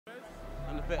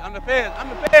I'm the feds. I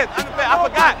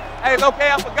forgot. Hey, it's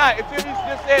okay, I forgot. Until you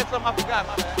just said something, I forgot.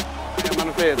 My bad.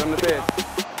 I'm the feds.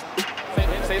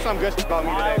 Say something good about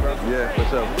me today, bro. Yeah, for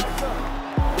sure.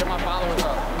 Get my followers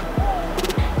up.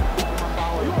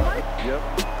 Yep.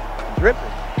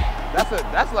 Dripping.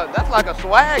 That's like a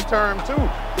swag term too.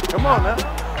 Come on now.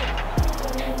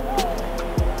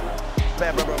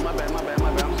 Bad, bro. My bad.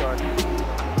 I'm sorry.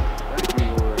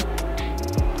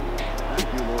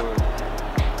 Thank you, Lord.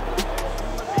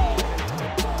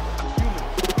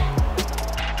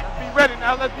 Let's be ready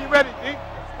now. Let's be ready, D.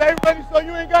 Stay ready so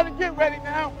you ain't got to get ready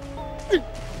now. Let's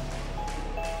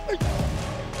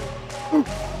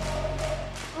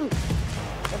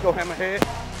go, Hammerhead.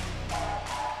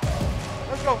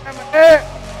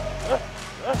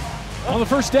 On the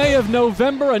first day of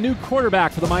November, a new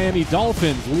quarterback for the Miami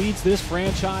Dolphins leads this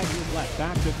franchise. He's left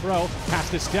back to throw, has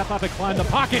to step up and climb the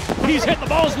pocket. He's hit, the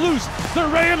ball's loose. The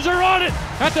Rams are on it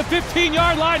at the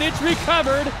 15-yard line. It's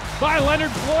recovered by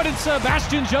Leonard Floyd and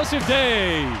Sebastian Joseph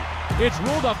Day. It's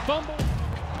ruled a fumble.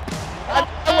 That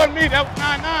wasn't me, that was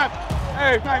 99.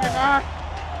 Hey, 99.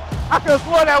 I could have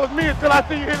sworn that was me until I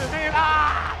see you hit his hand.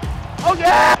 Ah! Oh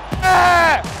yeah!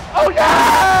 Oh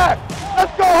yeah!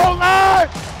 Let's go, whole line!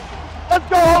 Let's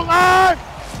go, whole line!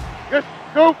 Good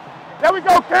scoop. There we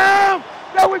go, Cam!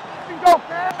 There we go,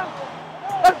 Cam!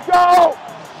 Let's go!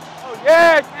 Oh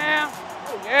yeah, Cam!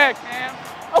 Oh yeah, Cam!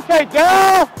 Okay,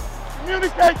 down!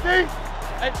 Communicate, D!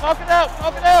 Hey, talk it out!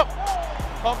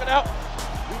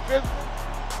 Be physical.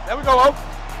 There we go, O.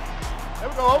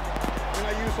 Can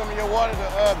I use some of your water to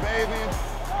bathe in?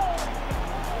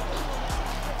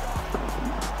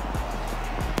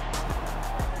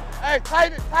 Hey,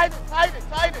 tight it. Back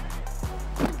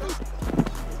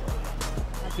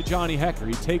to Johnny Hecker.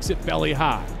 He takes it belly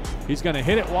high. He's going to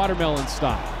hit it watermelon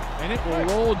style. And it will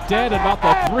roll dead about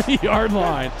the 3-yard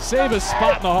line. Save a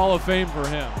spot in the Hall of Fame for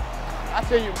him. I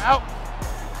tell you, out.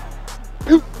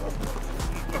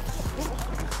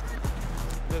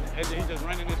 He's just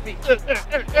running his feet.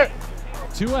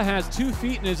 Tua has 2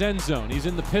 feet in his end zone. He's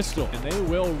in the pistol, and they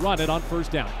will run it on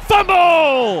first down.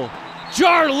 Fumble!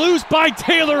 Jarred loose by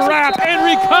Taylor Rapp and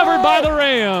recovered by the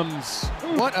Rams.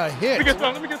 What a hit.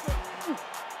 Let me get some.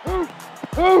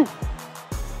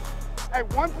 Hey,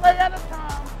 one play at a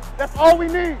time. That's all we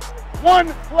need.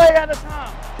 One play at a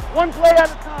time.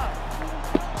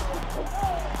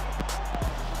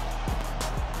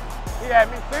 He had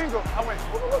me single. I went,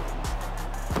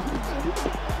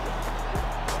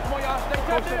 come on, y'all. Stay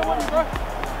tapped in with me, bro.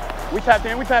 We tapped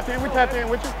in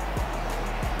with you.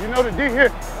 You know the D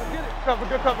here.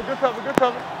 Good cover.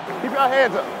 Keep your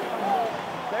heads up.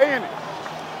 Stay in it.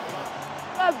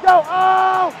 Let's go.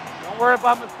 Oh! Don't worry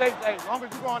about mistakes. Hey, as long as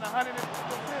you're going 100%,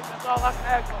 that's all I can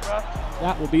ask for, bro.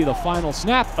 That will be the final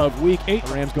snap of Week 8.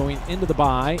 The Rams going into the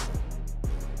bye